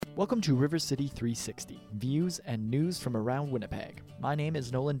Welcome to River City 360, views and news from around Winnipeg. My name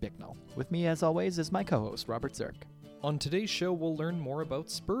is Nolan Bicknell. With me, as always, is my co-host, Robert Zirk. On today's show, we'll learn more about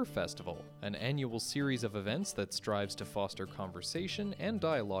Spur Festival, an annual series of events that strives to foster conversation and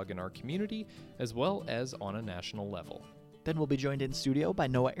dialogue in our community, as well as on a national level. Then we'll be joined in studio by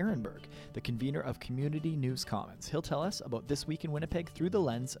Noah Ehrenberg, the convener of Community News Commons. He'll tell us about this week in Winnipeg through the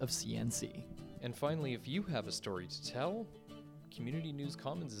lens of CNC. And finally, if you have a story to tell, Community News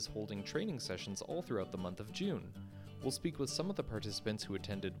Commons is holding training sessions all throughout the month of June. We'll speak with some of the participants who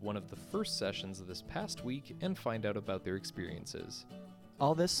attended one of the first sessions of this past week and find out about their experiences.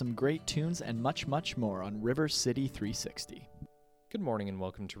 All this, some great tunes, and much, much more on River City 360. Good morning and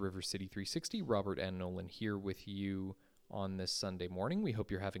welcome to River City 360. Robert and Nolan here with you on this Sunday morning. We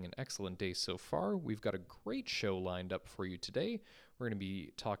hope you're having an excellent day so far. We've got a great show lined up for you today. We're going to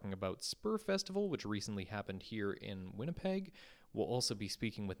be talking about Spur Festival, which recently happened here in Winnipeg. We'll also be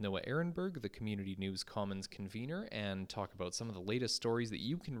speaking with Noah Ehrenberg, the Community News Commons convener, and talk about some of the latest stories that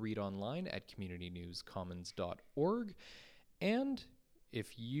you can read online at communitynewscommons.org. And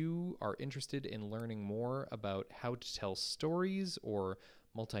if you are interested in learning more about how to tell stories or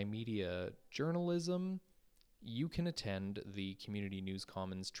multimedia journalism, you can attend the Community News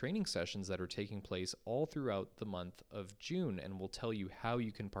Commons training sessions that are taking place all throughout the month of June, and we'll tell you how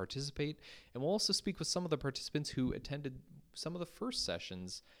you can participate. And we'll also speak with some of the participants who attended some of the first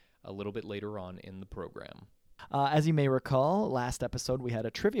sessions a little bit later on in the program. As you may recall, last episode we had a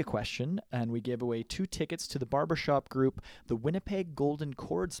trivia question, and we gave away 2 tickets to the barbershop group, the Winnipeg Golden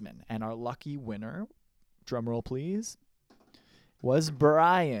Chordsmen, and our lucky winner, drumroll please, was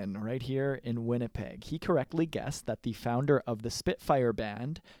Brian, right here in Winnipeg. He correctly guessed that the founder of the Spitfire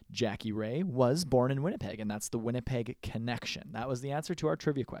band, Jackie Ray, was born in Winnipeg, and that's the Winnipeg Connection. That was the answer to our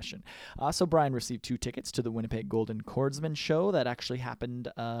trivia question. So Brian received 2 tickets to the Winnipeg Golden Chordsmen show that actually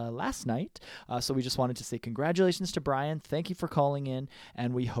happened last night. So we just wanted to say congratulations to Brian. Thank you for calling in,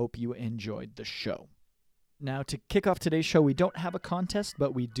 and we hope you enjoyed the show. Now, to kick off today's show, we don't have a contest,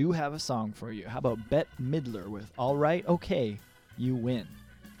 but we do have a song for you. How about Bette Midler with All Right, Okay, You Win,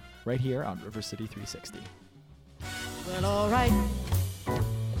 right here on River City 360. Well, all right,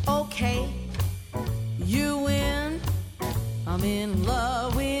 okay, you win. I'm in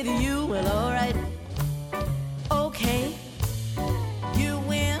love with you. Well, all right, okay, you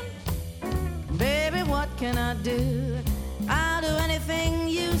win. Baby, what can I do? I'll do anything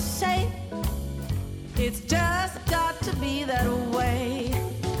you say. It's just got to be that way.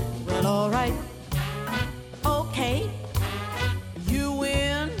 Well, all right, okay, you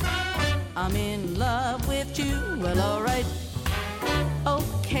win. I'm in love with you. Well, all right,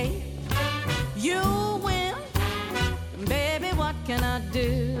 okay, you win. Baby, what can I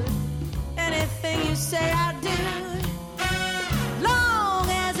do? Anything you say I do, long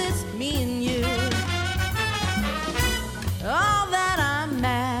as it's me and you. All that I'm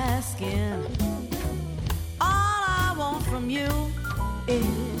asking, all I want from you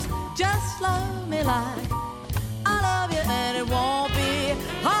is just love me like I love you, and it won't be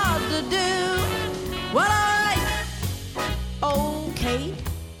hard to do. Well, all right, okay,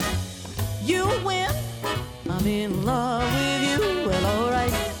 you win. I'm in love with you. Well, all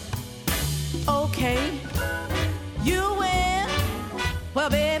right, okay, you win. Well,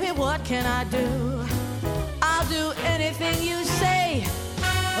 baby, what can I do? I'll do anything you say.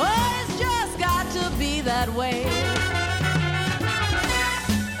 Oh, it's just got to be that way.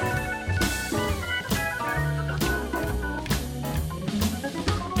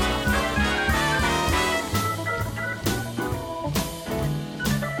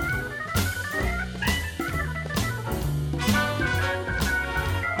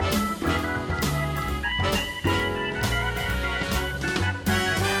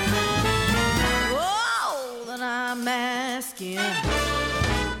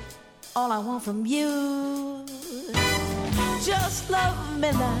 All I want from you, just love me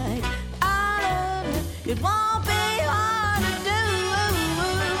like I love you. It won't be hard to do.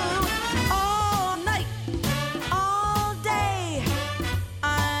 All night, all day,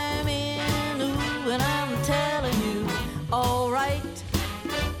 I'm in, ooh, and I'm telling you, all right,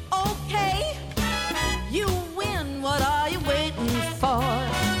 okay, you win. What are you waiting for?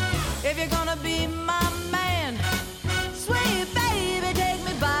 If you're gonna be my man, sweet baby, take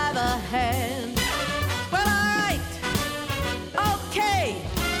me by the hand. Well, all right, okay,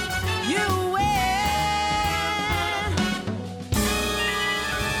 you win.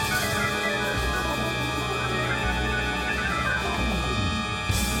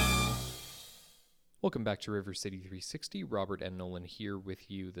 Welcome back to River City 360. Robert and Nolan here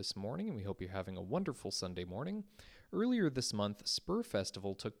with you this morning, and we hope you're having a wonderful Sunday morning. Earlier this month, Spur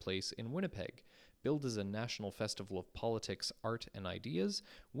Festival took place in Winnipeg. Billed as a national festival of politics, art, and ideas,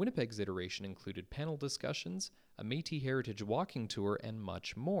 Winnipeg's iteration included panel discussions, a Métis Heritage walking tour, and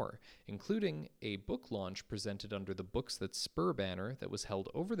much more, including a book launch presented under the Books That Spur banner that was held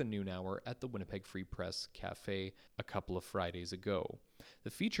over the noon hour at the Winnipeg Free Press Cafe a couple of Fridays ago.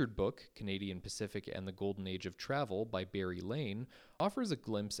 The featured book, Canadian Pacific and the Golden Age of Travel by Barry Lane, offers a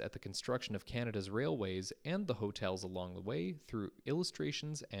glimpse at the construction of Canada's railways and the hotels along the way through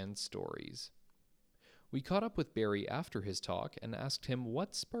illustrations and stories. We caught up with Barry after his talk and asked him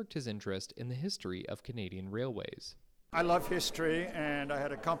what sparked his interest in the history of Canadian railways. I love history, and I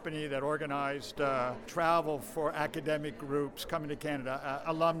had a company that organized travel for academic groups coming to Canada,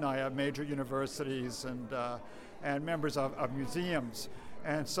 alumni of major universities and members of museums.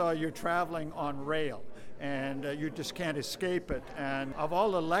 And so you're traveling on rail, and you just can't escape it. And of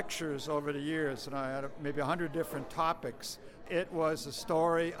all the lectures over the years, and I had maybe 100 different topics, it was the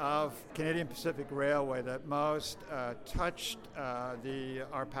story of Canadian Pacific Railway that most touched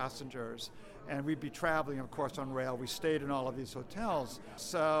our passengers. And we'd be traveling, of course, on rail. We stayed in all of these hotels.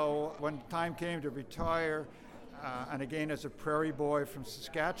 So when time came to retire, and again as a prairie boy from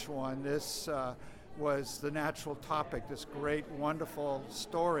Saskatchewan, this was the natural topic, this great, wonderful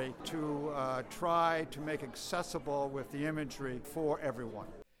story to try to make accessible with the imagery for everyone.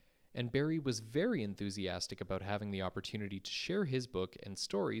 And Barry was very enthusiastic about having the opportunity to share his book and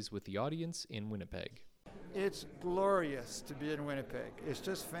stories with the audience in Winnipeg. It's glorious to be in Winnipeg. It's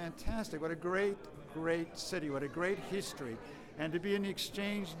just fantastic. What a great, great city. What a great history. And to be in the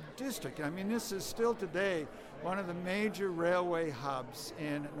Exchange District. I mean, this is still today one of the major railway hubs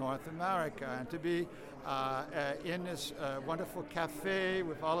in North America. And to be in this wonderful cafe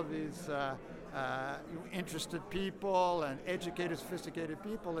with all of these interested people and educated, sophisticated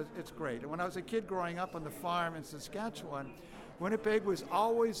people, it's great. And when I was a kid growing up on the farm in Saskatchewan, Winnipeg was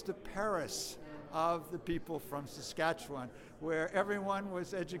always the Paris of the people from Saskatchewan, where everyone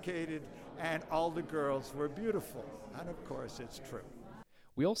was educated and all the girls were beautiful. And of course, it's true.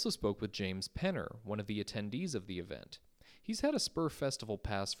 We also spoke with James Penner, one of the attendees of the event. He's had a Spur Festival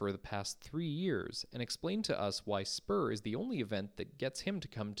pass for the past 3 years and explained to us why Spur is the only event that gets him to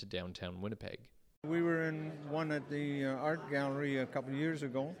come to downtown Winnipeg. We were in one at the art gallery a couple of years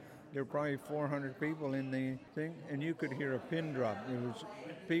ago. There were probably 400 people in the thing, and you could hear a pin drop.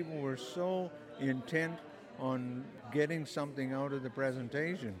 People were so intent on getting something out of the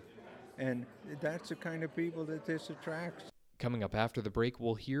presentation, and that's the kind of people that this attracts. Coming up after the break,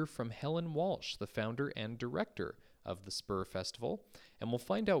 we'll hear from Helen Walsh, the founder and director of the Spur Festival, and we'll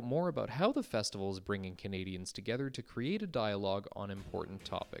find out more about how the festival is bringing Canadians together to create a dialogue on important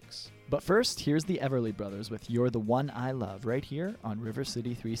topics. But first, here's the Everly Brothers with You're the One I Love right here on River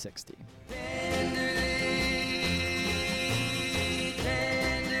City 360.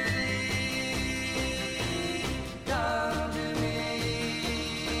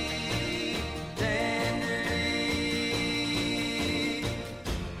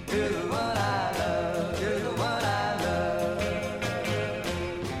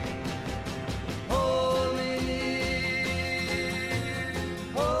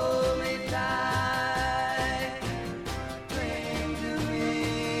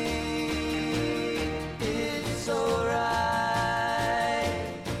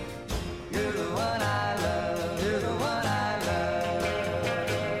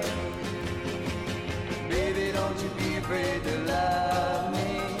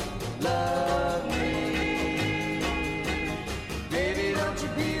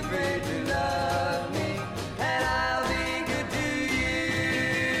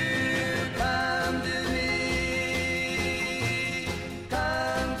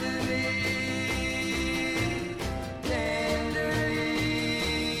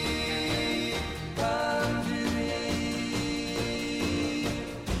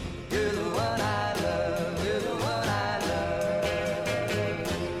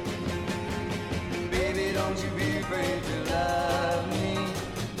 Don't you be afraid to love me,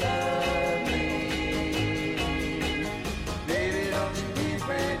 love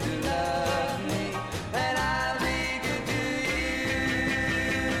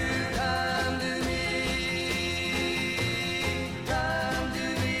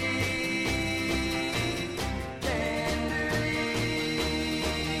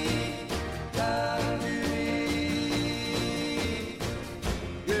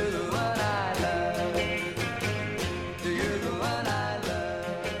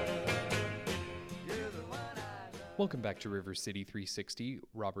Welcome back to River City 360.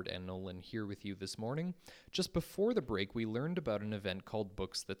 Robert and Nolan here with you this morning. Just before the break, we learned about an event called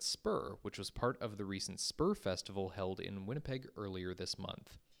Books That Spur, which was part of the recent Spur Festival held in Winnipeg earlier this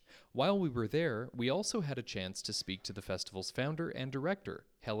month. While we were there, we also had a chance to speak to the festival's founder and director,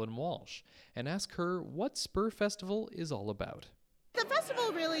 Helen Walsh, and ask her what Spur Festival is all about. The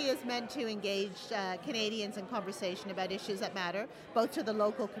festival really is meant to engage Canadians in conversation about issues that matter, both to the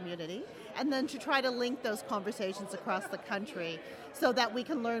local community, and then to try to link those conversations across the country so that we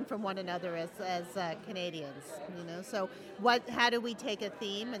can learn from one another as Canadians. So how do we take a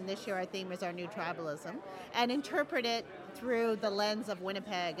theme, and this year our theme is our new tribalism, and interpret it through the lens of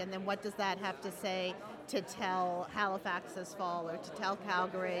Winnipeg, and then what does that have to say to tell Halifax this fall or to tell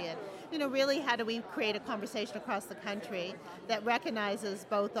Calgary, and really how do we create a conversation across the country that recognizes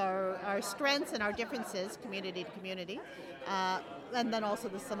both our strengths and our differences, community to community, and then also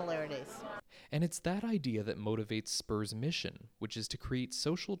the similarities. And it's that idea that motivates Spur's mission, which is to create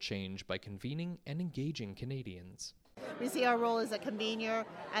social change by convening and engaging Canadians. We see our role as a convener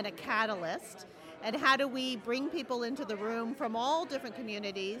and a catalyst, and how do we bring people into the room from all different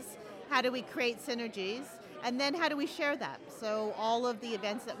communities? How do we create synergies? And then how do we share that? So all of the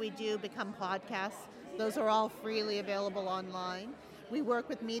events that we do become podcasts. Those are all freely available online. We work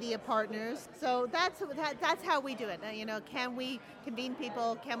with media partners. So that's how we do it. Can we convene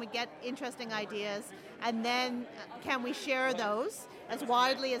people? Can we get interesting ideas? And then can we share those as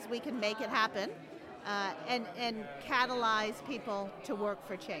widely as we can make it happen? And catalyze people to work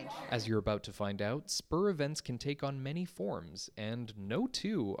for change. As you're about to find out, Spur events can take on many forms, and no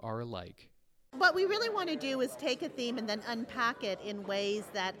two are alike. What we really want to do is take a theme and then unpack it in ways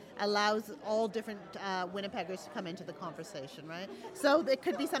that allows all different Winnipeggers to come into the conversation, right? So it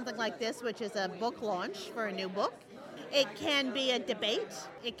could be something like this, which is a book launch for a new book. It can be a debate.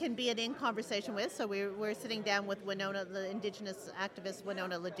 It can be an in conversation with. So we're sitting down with Winona, the Indigenous activist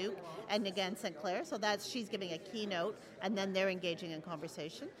Winona LeDuc, and Nagan St. Clair. So she's giving a keynote, and then they're engaging in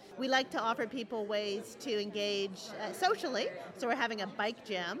conversation. We like to offer people ways to engage socially. So we're having a bike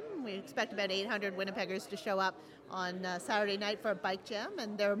jam. We expect about 800 Winnipeggers to show up on Saturday night for a bike jam,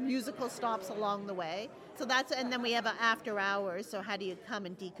 and there are musical stops along the way. So and then we have an after hours. So how do you come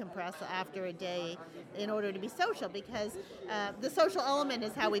and decompress after a day in order to be social? Because the social element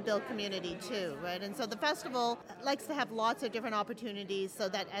is how we build community too, right? And so the festival likes to have lots of different opportunities so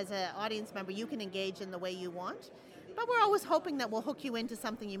that as an audience member you can engage in the way you want. But we're always hoping that we'll hook you into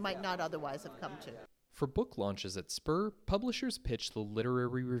something you might not otherwise have come to. For book launches at Spur, publishers pitch the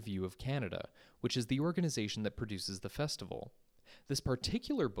Literary Review of Canada, which is the organization that produces the festival. This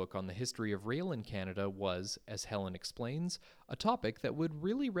particular book on the history of rail in Canada was, as Helen explains, a topic that would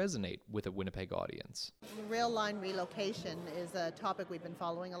really resonate with a Winnipeg audience. Rail line relocation is a topic we've been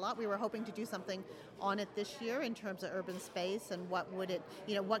following a lot. We were hoping to do something on it this year in terms of urban space and what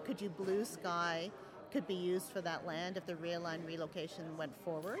could you blue sky could be used for that land if the rail line relocation went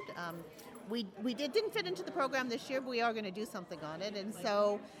forward. We didn't fit into the program this year, but we are going to do something on it. And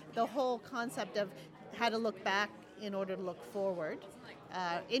so the whole concept of how to look back in order to look forward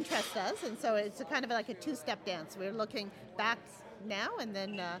interests us. And so it's kind of like a two-step dance. We're looking back now, and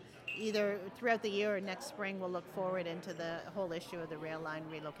then either throughout the year or next spring we'll look forward into the whole issue of the rail line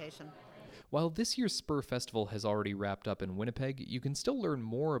relocation. While this year's Spur Festival has already wrapped up in Winnipeg, you can still learn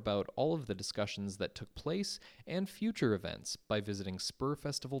more about all of the discussions that took place and future events by visiting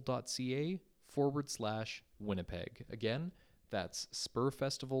spurfestival.ca/Winnipeg. Again, that's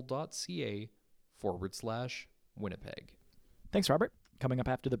spurfestival.ca/Winnipeg. Thanks, Robert. Coming up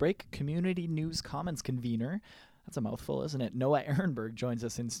after the break, Community News Commons convener, that's a mouthful, isn't it? Noah Ehrenberg joins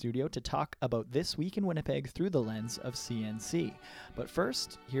us in studio to talk about this week in Winnipeg through the lens of CNC. But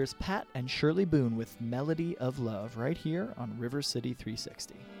first, here's Pat and Shirley Boone with Melody of Love right here on River City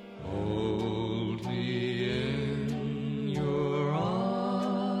 360. Hold me in your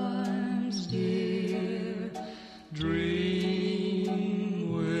arms, dear,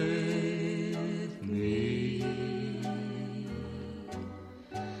 dream with me,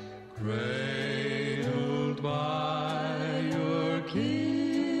 cradled by your kisses,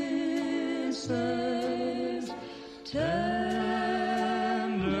 tenderly,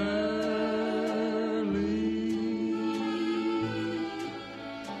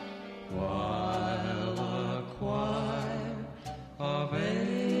 while a choir of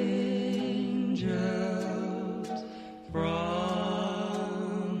angels from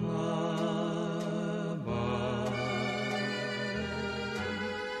above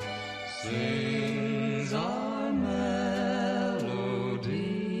sings our melody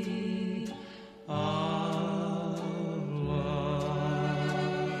of love.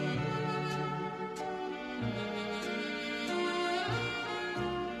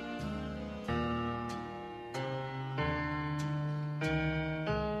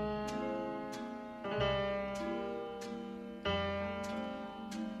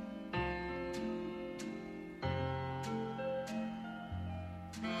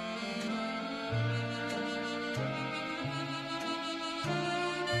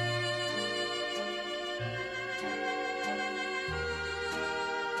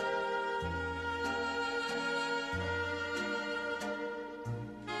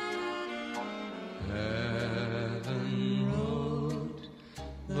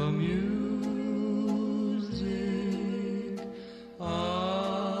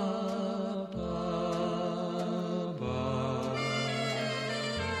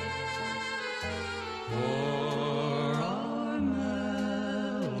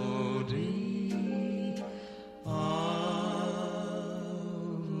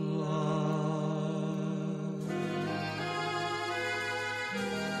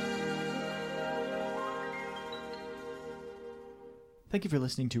 Thank you for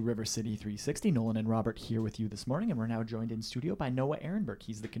listening to River City 360. Nolan and Robert here with you this morning, and we're now joined in studio by Noah Ehrenberg.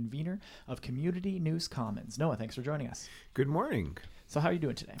 He's the convener of Community News Commons. Noah, thanks for joining us. Good morning. So how are you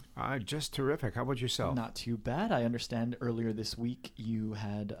doing today? Just terrific. How about yourself? Not too bad. I understand earlier this week you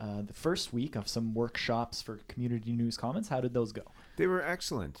had the first week of some workshops for Community News Commons. How did those go? They were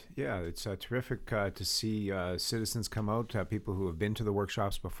excellent. Yeah, it's terrific to see citizens come out, people who have been to the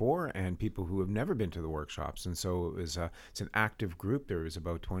workshops before and people who have never been to the workshops. And so it was it's an active group. There was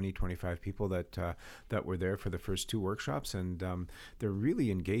about 20, 25 people that were there for the first two workshops, and they're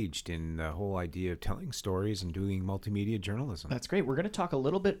really engaged in the whole idea of telling stories and doing multimedia journalism. That's great. We're going to talk a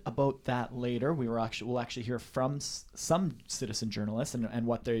little bit about that later. We'll actually hear from some citizen journalists and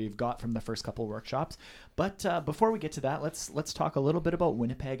what they've got from the first couple workshops. But before we get to that, let's talk a little bit about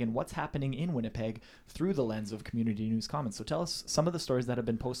Winnipeg and what's happening in Winnipeg through the lens of Community News Commons. So tell us some of the stories that have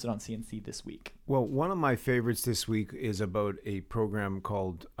been posted on CNC this week. Well, one of my favorites this week is about a program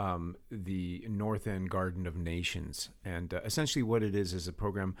called the North End Garden of Nations. And essentially what it is a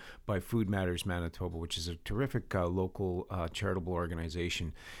program by Food Matters Manitoba, which is a terrific local charitable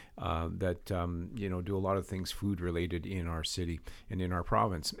organization that do a lot of things food related in our city and in our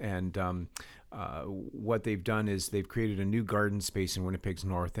province. And what they've done is they've created a new garden space in Winnipeg's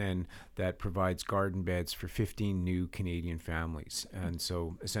North End that provides garden beds for 15 new Canadian families. And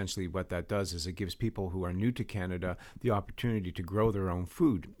so essentially what that does is it gives people who are new to Canada the opportunity to grow their own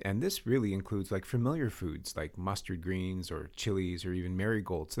food. And this really includes like familiar foods like mustard greens or chilies or even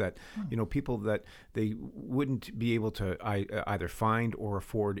marigolds that, people that they wouldn't be able to either find or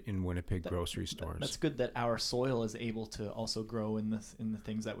afford in Winnipeg grocery stores. That's good that our soil is able to also grow in the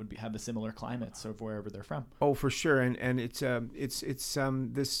things that would have the similar climates of wherever they're from. Oh, for sure, and it's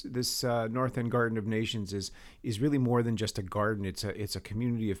this North End Garden of Nations is really more than just a garden. It's a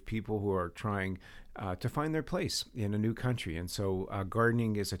community of people who are trying to find their place in a new country, and so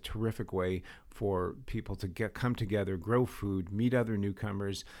gardening is a terrific way for people to come together, grow food, meet other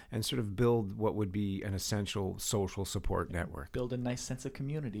newcomers, and sort of build what would be an essential social support network. Build a nice sense of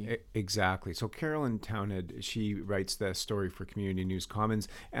community. Exactly. So Carolyn Townhead, she writes the story for Community News Commons,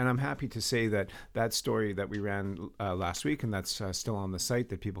 and I'm happy to say that story that we ran last week, and that's still on the site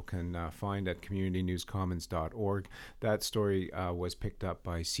that people can find at communitynewscommons.org. That story was picked up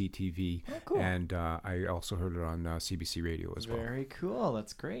by CTV, and I also heard it on CBC Radio as well. Very cool.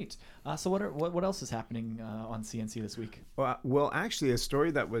 That's great. So what else is happening on CNC this week? Well, actually, a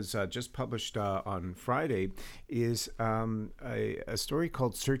story that was just published on Friday is a story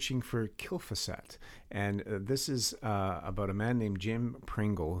called Searching for Kilfisset. And this is about a man named Jim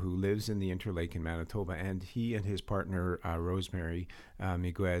Pringle who lives in the Interlake in Manitoba. And he and his partner, Rosemary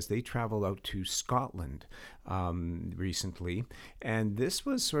Miguez, they traveled out to Scotland recently. And this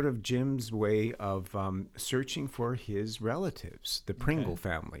was sort of Jim's way of searching for his relatives, the Pringle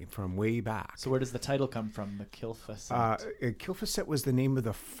family, from way back. So where does the title come from, the Kilfisset? Kilfisset was the name of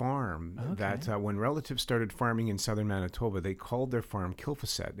the farm that when relatives started farming in southern Manitoba, they called their farm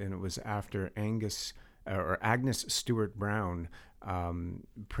Kilfisset, and it was after Agnes Stewart Brown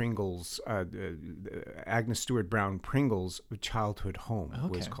Agnes Stewart Brown Pringle's childhood home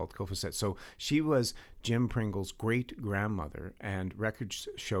was called Kilfisset. So she was Jim Pringle's great-grandmother, and records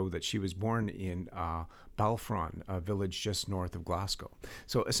show that she was born in Balfron, a village just north of Glasgow.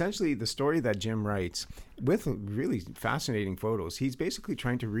 So essentially the story that Jim writes, with really fascinating photos, he's basically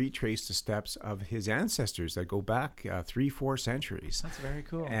trying to retrace the steps of his ancestors that go back 3-4 centuries. That's very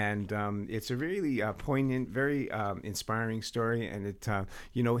cool. And it's a really poignant, very inspiring story. And it,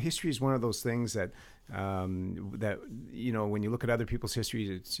 history is one of those things that when you look at other people's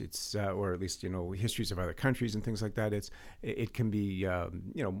histories, it's or at least histories of other countries and things like that, it can be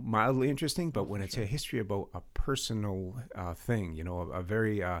mildly interesting. But when it's a history about a personal thing, a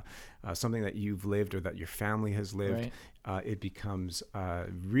very something that you've lived or that your family has lived, it becomes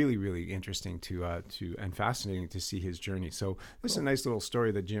really, really interesting to and fascinating to see his journey. So this is a nice little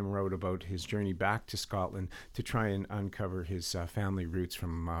story that Jim wrote about his journey back to Scotland to try and uncover his family roots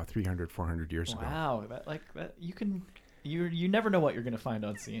from 300, 400 years ago. Wow, you never know what you're going to find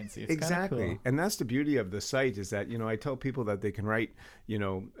on CNC. It's exactly, cool. And that's the beauty of the site is that I tell people that they can write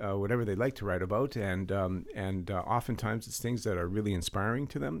whatever they'd like to write about, and oftentimes it's things that are really inspiring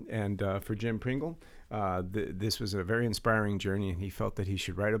to them. And for Jim Pringle, this was a very inspiring journey, and he felt that he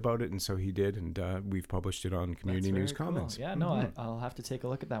should write about it, and so he did, and we've published it on Community News Commons. Yeah, no, I'll have to take a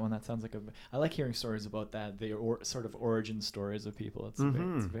look at that one. That sounds like I like hearing stories about that, the sort of origin stories of people.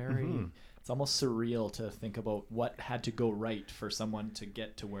 It's very It's almost surreal to think about what had to go right for someone to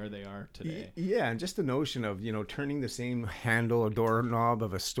get to where they are today. Yeah, and just the notion of, turning the same handle or doorknob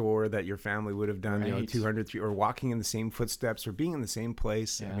of a store that your family would have done, Right. 200 feet, or walking in the same footsteps or being in the same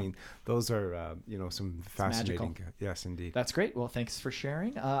place. Yeah. I mean, those are, some fascinating. magical. Yes, indeed. That's great. Well, thanks for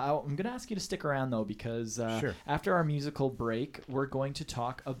sharing. I'm going to ask you to stick around, though, because Sure. after our musical break, we're going to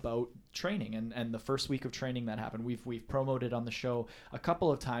talk about training and the first week of training that happened. We've promoted on the show a couple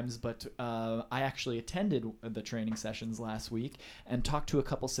of times, but I actually attended the training sessions last week and talked to a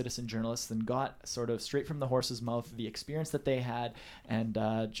couple citizen journalists and got sort of straight from the horse's mouth the experience that they had and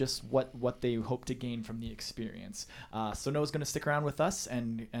just what they hope to gain from the experience. So Noah's going to stick around with us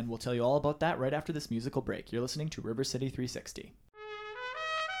and we'll tell you all about that right after this musical break. You're listening to River City 360.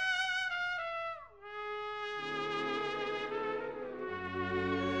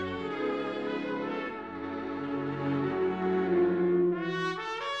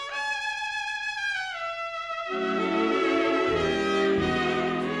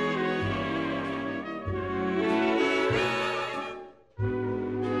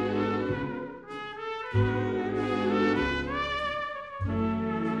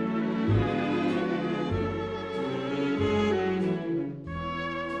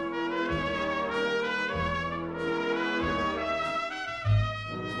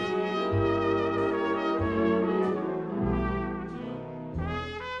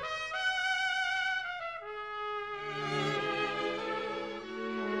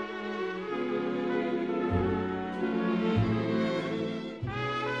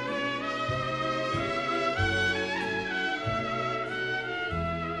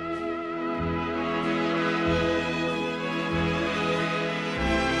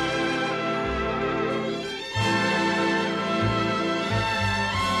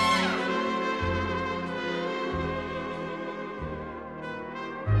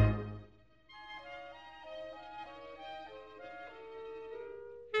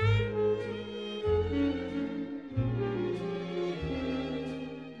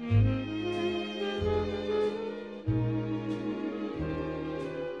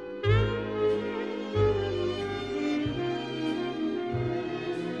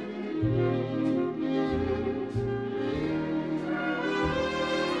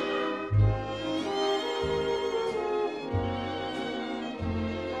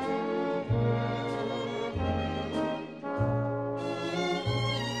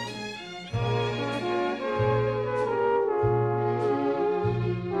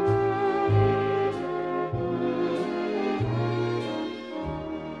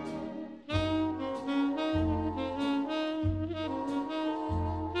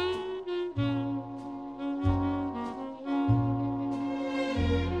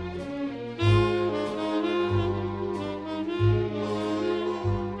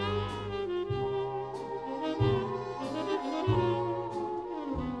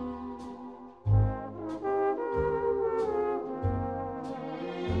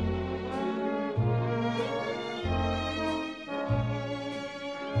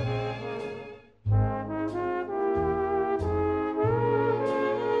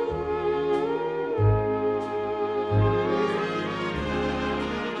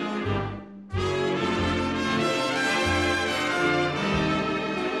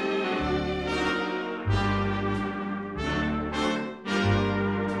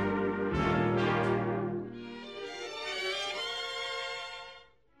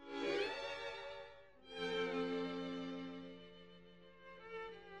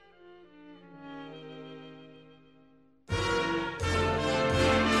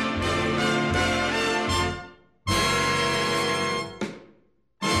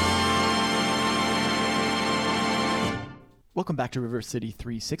 Welcome back to River City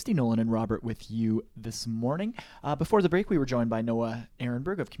 360. Nolan and Robert with you this morning. Before the break, we were joined by Noah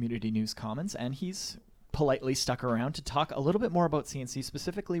Ehrenberg of Community News Commons, and he's politely stuck around to talk a little bit more about CNC,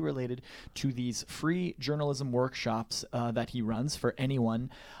 specifically related to these free journalism workshops that he runs for anyone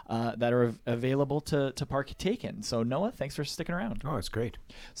that are available to partake in. So Noah, thanks for sticking around. Oh, it's great.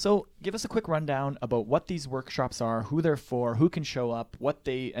 So give us a quick rundown about what these workshops are, who they're for, who can show up, what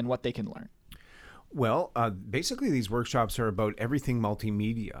they can learn. Well, basically these workshops are about everything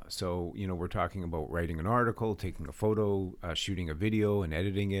multimedia. So, we're talking about writing an article, taking a photo, shooting a video and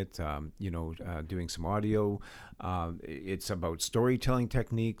editing it, doing some audio. It's about storytelling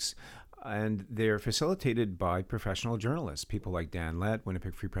techniques. And they're facilitated by professional journalists, people like Dan Lett,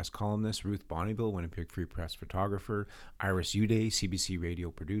 Winnipeg Free Press columnist, Ruth Bonneville, Winnipeg Free Press photographer, Iris Uday, CBC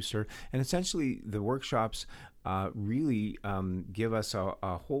radio producer. And essentially the workshops really give us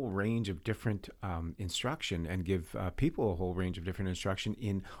a whole range of different instruction and give people a whole range of different instruction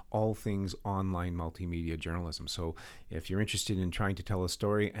in all things online multimedia journalism. So if you're interested in trying to tell a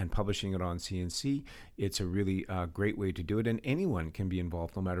story and publishing it on CNC, it's a really great way to do it. And anyone can be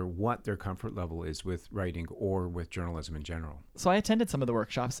involved no matter what their comfort level is with writing or with journalism in general. So I attended some of the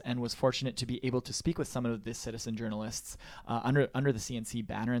workshops and was fortunate to be able to speak with some of the citizen journalists under the CNC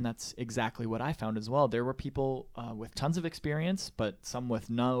banner, and that's exactly what I found as well. There were people with tons of experience, but some with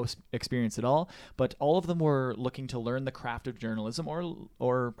no experience at all. But all of them were looking to learn the craft of journalism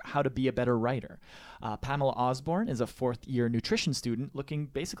or how to be a better writer. Pamela Osborne is a fourth-year nutrition student looking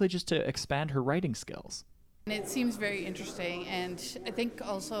basically just to expand her writing skills. It seems very interesting, and I think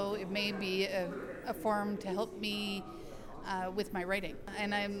also it may be a forum to help me with my writing.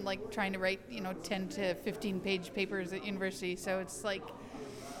 And I'm like trying to write, 10 to 15 page papers at university, so it's like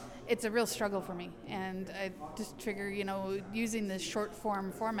it's a real struggle for me. And I just figure, using this short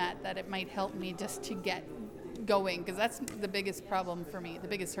form format, that it might help me just to get going, because that's the biggest problem for me. The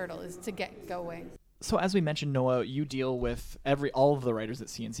biggest hurdle is to get going. So as we mentioned, Noah, you deal with all of the writers at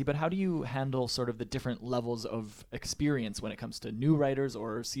CNC, but how do you handle sort of the different levels of experience when it comes to new writers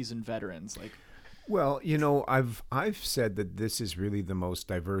or seasoned veterans? Well, I've said that this is really the most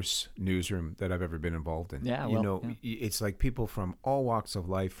diverse newsroom that I've ever been involved in. Yeah, it's like people from all walks of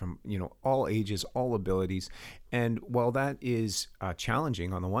life, from all ages, all abilities, and while that is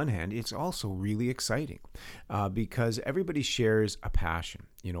challenging on the one hand, it's also really exciting because everybody shares a passion.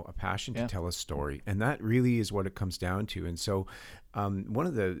 To tell a story, and that really is what it comes down to. And so, one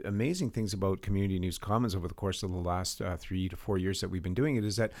of the amazing things about Community News Commons over the course of the last 3 to 4 years that we've been doing it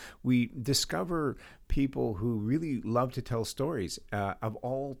is that we discover people who really love to tell stories of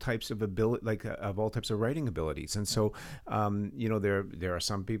all types of of all types of writing abilities. And so, there are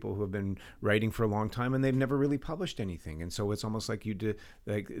some people who have been writing for a long time and they've never really published anything. And so it's almost like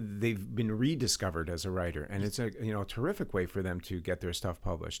they've been rediscovered as a writer, and it's a terrific way for them to get their stuff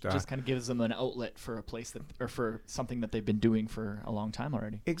published. Just kind of gives them an outlet for a place or for something that they've been doing for a long time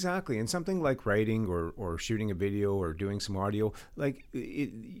already. Exactly. And something like writing or shooting a video or doing some audio,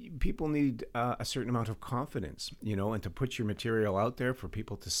 people need a certain amount of confidence, and to put your material out there for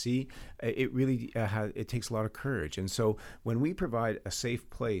people to see, it really it takes a lot of courage. And so when we provide a safe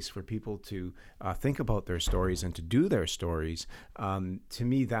place for people to think about their stories and to do their stories, to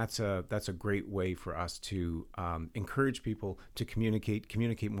me, that's a great way for us to encourage people to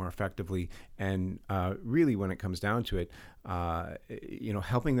communicate more effectively. And really, when it comes down to it,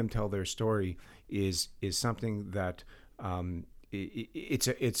 helping them tell their story is something that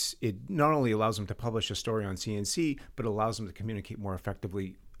it not only allows them to publish a story on CNC, but allows them to communicate more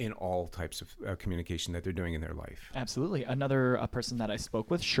effectively in all types of communication that they're doing in their life. Absolutely. Another person that I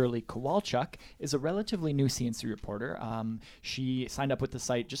spoke with, Shirley Kowalchuk, is a relatively new CNC reporter. She signed up with the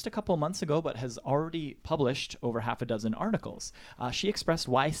site just a couple of months ago, but has already published over half a dozen articles. She expressed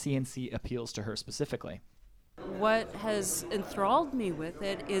why CNC appeals to her specifically. What has enthralled me with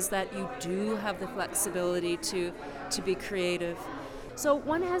it is that you do have the flexibility to be creative. So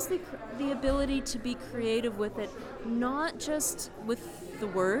one has the ability to be creative with it, not just with the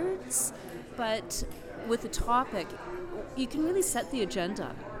words, but with the topic. You can really set the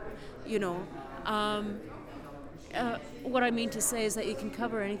agenda, what I mean to say is that you can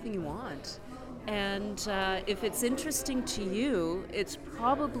cover anything you want. And if it's interesting to you, it's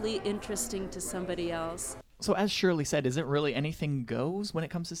probably interesting to somebody else. So as Shirley said, isn't really anything goes when it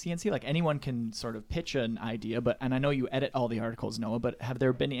comes to CNC? Like anyone can sort of pitch an idea, and I know you edit all the articles, Noah, but have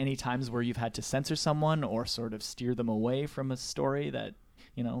there been any times where you've had to censor someone or sort of steer them away from a story that,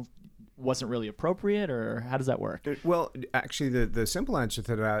 wasn't really appropriate, or how does that work? Well, actually, the simple answer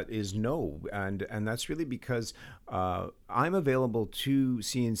to that is no, and that's really because I'm available to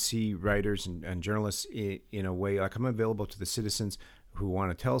CNC writers and journalists in a way, like I'm available to the citizens who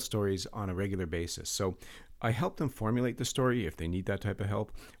want to tell stories on a regular basis. So I help them formulate the story if they need that type of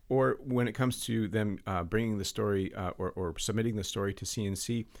help, or when it comes to them bringing the story or submitting the story to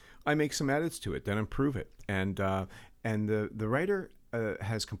CNC, I make some edits to it, then improve it, and the writer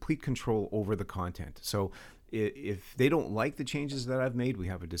has complete control over the content. So if they don't like the changes that I've made, we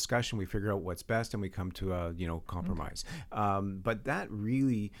have a discussion, we figure out what's best, and we come to a compromise. Okay. But that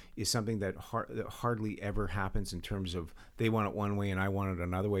really is something that hardly ever happens in terms of they want it one way and I want it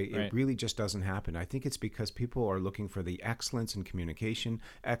another way. Right. It really just doesn't happen. I think it's because people are looking for the excellence in communication,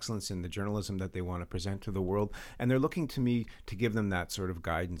 excellence in the journalism that they want to present to the world, and they're looking to me to give them that sort of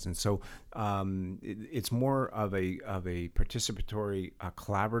guidance. And so it's more of a participatory,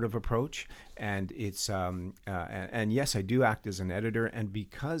 collaborative approach, and it's and yes, I do act as an editor, and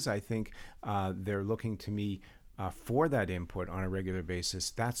because I think they're looking to me for that input on a regular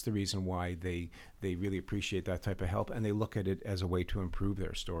basis, that's the reason why they really appreciate that type of help, and they look at it as a way to improve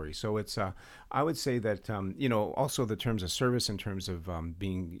their story. So it's I would say that also the terms of service in terms of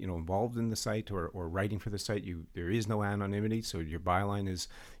being involved in the site or writing for the site, there is no anonymity, so your byline is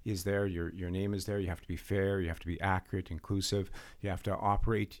there, your name is there. You have to be fair, you have to be accurate, inclusive, you have to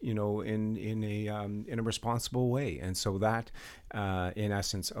operate in a responsible way, and so that in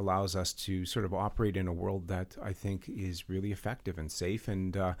essence allows us to sort of operate in a world that I think is really effective and safe,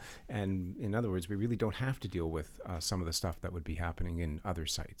 and in other words, we really don't have to deal with some of the stuff that would be happening in other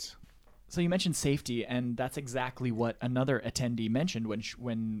sites. So you mentioned safety, and that's exactly what another attendee mentioned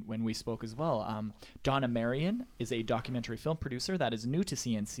when we spoke as well. Donna Marion is a documentary film producer that is new to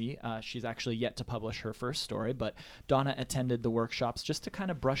CNC. She's actually yet to publish her first story, but Donna attended the workshops just to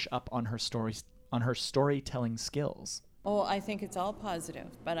kind of brush up on her storytelling skills. Oh, I think it's all positive,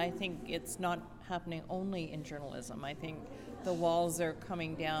 but I think it's not happening only in journalism. I think the walls are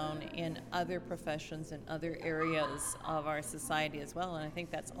coming down in other professions and other areas of our society as well, and I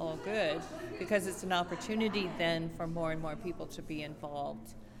think that's all good because it's an opportunity then for more and more people to be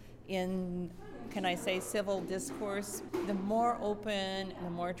involved in, can I say, civil discourse. The more open and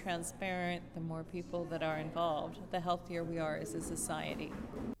the more transparent, the more people that are involved, the healthier we are as a society.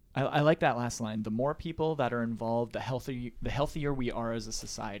 I like that last line. The more people that are involved, the healthier we are as a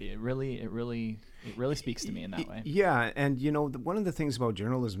society. It really speaks to me in that way. Yeah, and one of the things about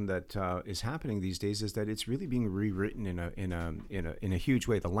journalism that is happening these days is that it's really being rewritten in a huge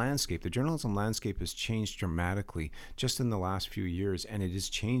way. The journalism landscape has changed dramatically just in the last few years, and it is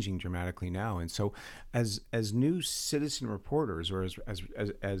changing dramatically now. And so, as new citizen reporters, or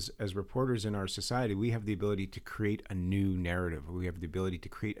as reporters in our society, we have the ability to create a new narrative. We have the ability to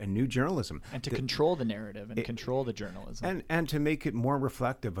create a new journalism, and to control the narrative and control the journalism, and to make it more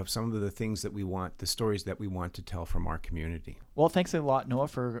reflective of some of the things that we want, the stories that we want to tell from our community. Well, thanks a lot, Noah,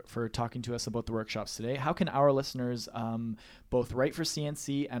 for talking to us about the workshops today. How can our listeners both write for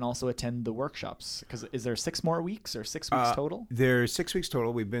CNC and also attend the workshops? Because is there 6 more weeks or 6 weeks total? There's 6 weeks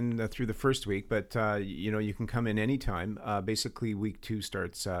total. We've been through the first week, but you can come in anytime. Basically, week 2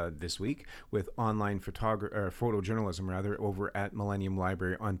 starts this week with online photojournalism over at Millennium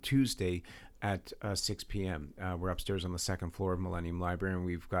Library on Tuesday at 6 p.m. We're upstairs on the second floor of Millennium Library, and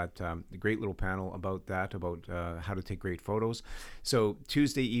we've got a great little panel about how to take great photos. So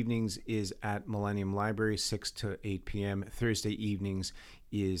Tuesday evenings is at Millennium Library, 6 to 8 p.m. Thursday evenings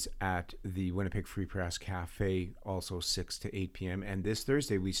is at the Winnipeg Free Press Cafe, also 6 to 8 p.m. And this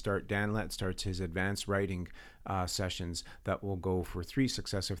Thursday, Dan Lett starts his advanced writing sessions that will go for 3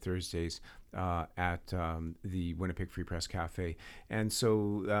 successive Thursdays at the Winnipeg Free Press Cafe. And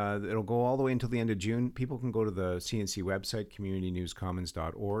so it'll go all the way until the end of June. People can go to the CNC website,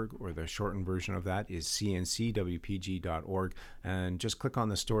 communitynewscommons.org, or the shortened version of that is cncwpg.org, and just click on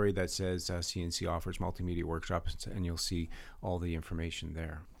the story that says CNC offers multimedia workshops, and you'll see all the information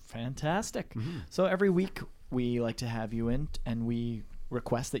there. Fantastic. Mm-hmm. So every week we like to have you in, and we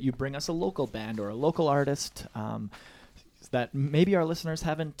request that you bring us a local band or a local artist that maybe our listeners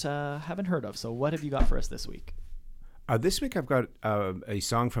haven't heard of. So what have you got for us this week? This week I've got a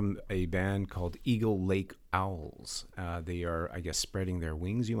song from a band called Eagle Lake Owls. They are, I guess, spreading their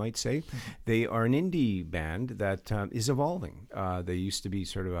wings, you might say. Mm-hmm. They are an indie band that is evolving. They used to be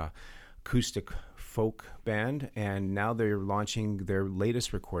sort of a acoustic folk band, and now they're launching their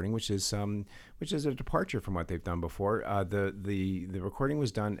latest recording, which is a departure from what they've done before. The recording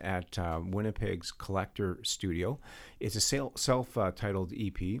was done at Winnipeg's Collector Studio. It's a self-titled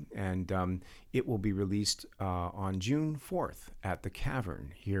EP, and it will be released on June 4th at the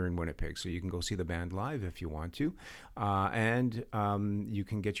Cavern here in Winnipeg. So you can go see the band live if you want to, and you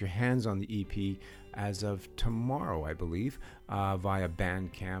can get your hands on the EP as of tomorrow, I believe, via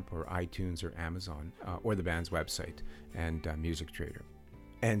Bandcamp or iTunes or Amazon, or the band's website and Music Trader.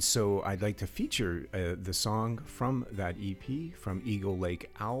 And so I'd like to feature the song from that EP from Eagle Lake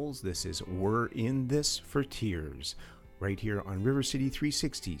Owls. This is We're in This for Tears, right here on River City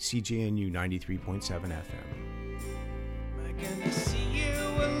 360, CJNU 93.7 FM. Am I gonna see you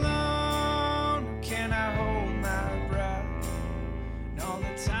alone? Can I hold my breath? And all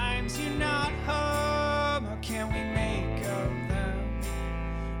the times you're not home, how can we make of them?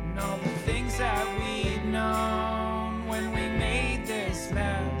 And all the things that we've known when we made this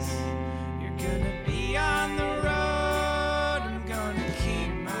mess. You're gonna be on the road, I'm gonna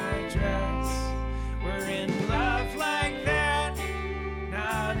keep my dress. We're in love like that,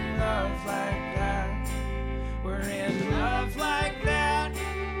 not in love like that. We're in love like that,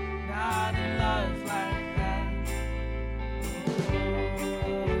 not in love like that.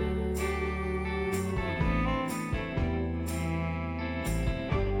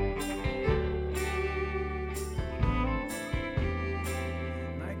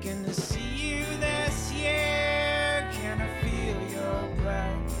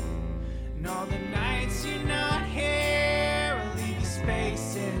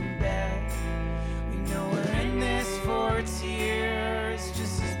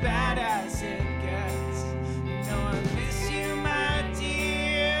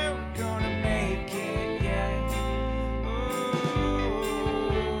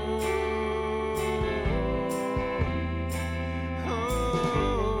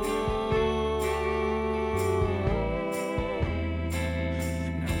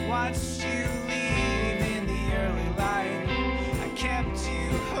 watched you leave in the early light. I kept you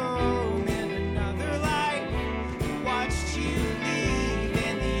home in another light. Watched you leave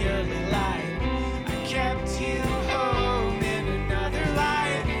in the early light. I kept you home in another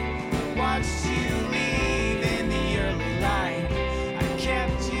light. Watched you leave in the early light. I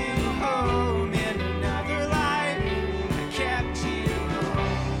kept you home in another light. I kept you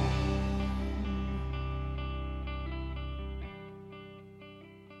home.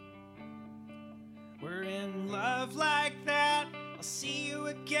 We're in love like that. I'll see you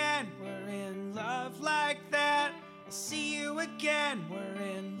again. We're in love like that. I'll see you again. We're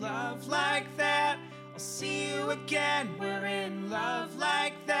in love like that. I'll see you again. We're in love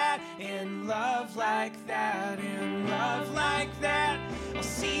like that. In love like that. In love like that. I'll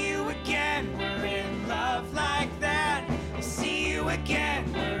see you again. We're in love like that. I'll see you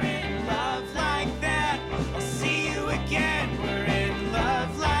again. We're in love like that. I'll see you again. We're in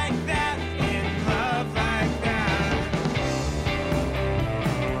love like that. In love like that.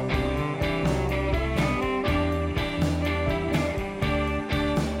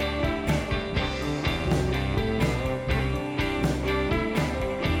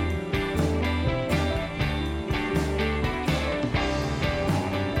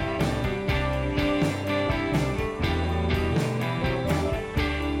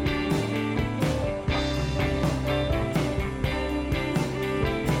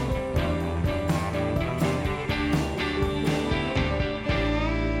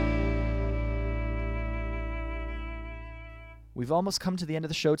 We've almost come to the end of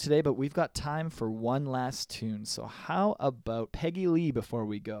the show today, but we've got time for one last tune. So how about Peggy Lee before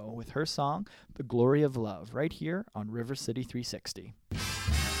we go with her song, The Glory of Love, right here on River City 360.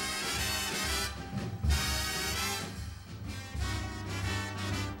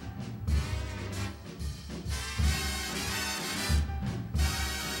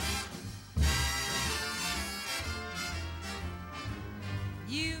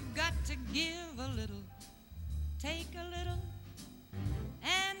 You've got to give a little, take a little,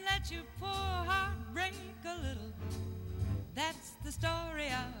 and let your poor heart break a little. That's the story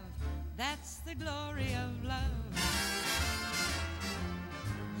of, that's the glory of love.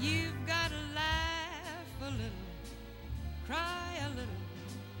 You've got to laugh a little, cry a little,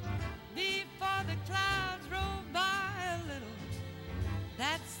 before the clouds roll by a little.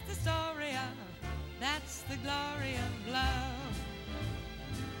 That's the story of, that's the glory of love.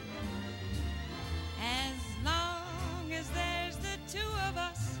 As long as there's the two of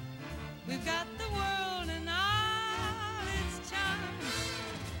us, we've got the world and all its charms.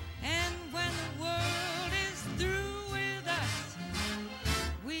 And when the world is through with us,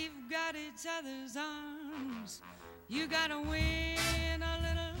 we've got each other's arms. You gotta win a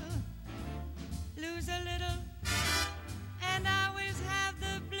little, lose a little, and always have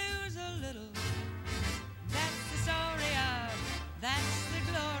the blues a little. That's the story of, that's the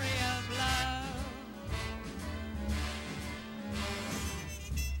glory of love.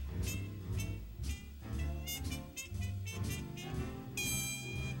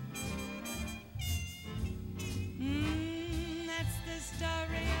 That's the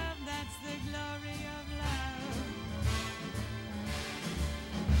story of, that's the glory of love.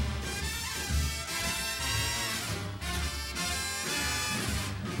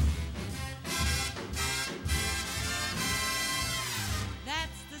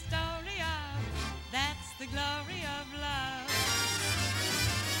 That's the story of, that's the glory of love.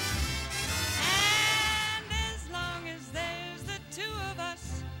 And as long as there's the two of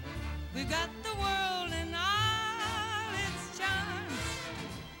us, we've got the world and all its charms.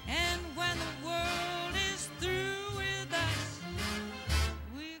 And when the world is through with us,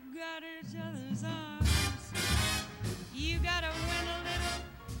 we've got each other's arms. You gotta win a little,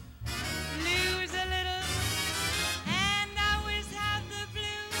 lose a little, and always have the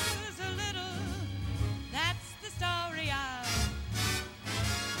blues a little. That's the story of,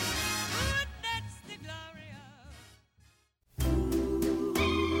 ooh, that's the glory of.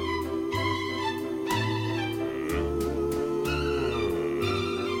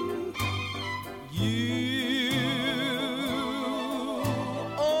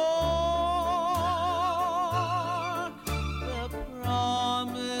 The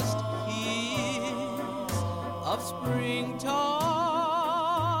promised kiss of springtime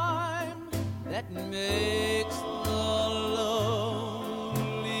that makes the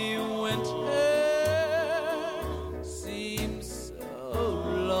lonely winter seem so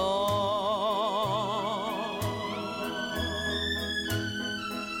long.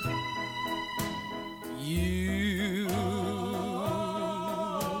 You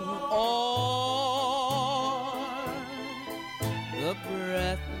are the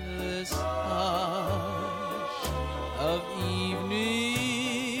breathless hush of evening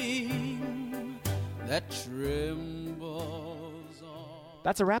that trembles on.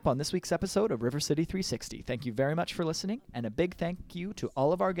 That's a wrap on this week's episode of River City 360. Thank you very much for listening, and a big thank you to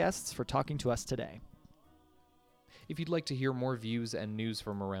all of our guests for talking to us today. If you'd like to hear more views and news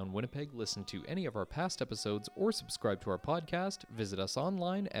from around Winnipeg, listen to any of our past episodes, or subscribe to our podcast, visit us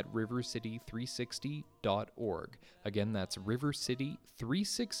online at rivercity360.org. Again, that's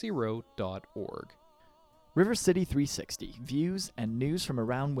rivercity360.org. River City 360, Views and News from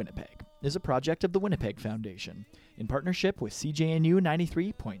Around Winnipeg, is a project of the Winnipeg Foundation, in partnership with CJNU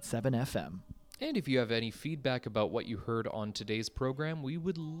 93.7 FM. And if you have any feedback about what you heard on today's program, we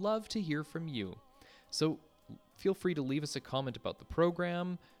would love to hear from you. So feel free to leave us a comment about the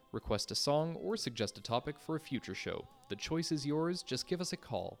program, request a song, or suggest a topic for a future show. The choice is yours. Just give us a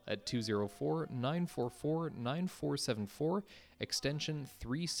call at 204-944-9474, extension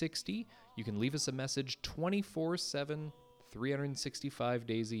 360. You can leave us a message 24/7, 365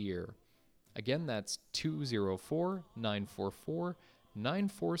 days a year. Again, that's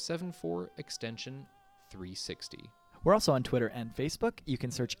 204-944-9474, extension 360. We're also on Twitter and Facebook. You can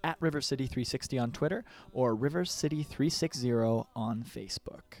search at River City 360 on Twitter or River City 360 on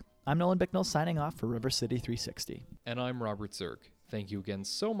Facebook. I'm Nolan Bicknell signing off for River City 360. And I'm Robert Zirk. Thank you again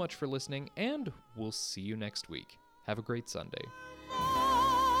so much for listening, and we'll see you next week. Have a great Sunday.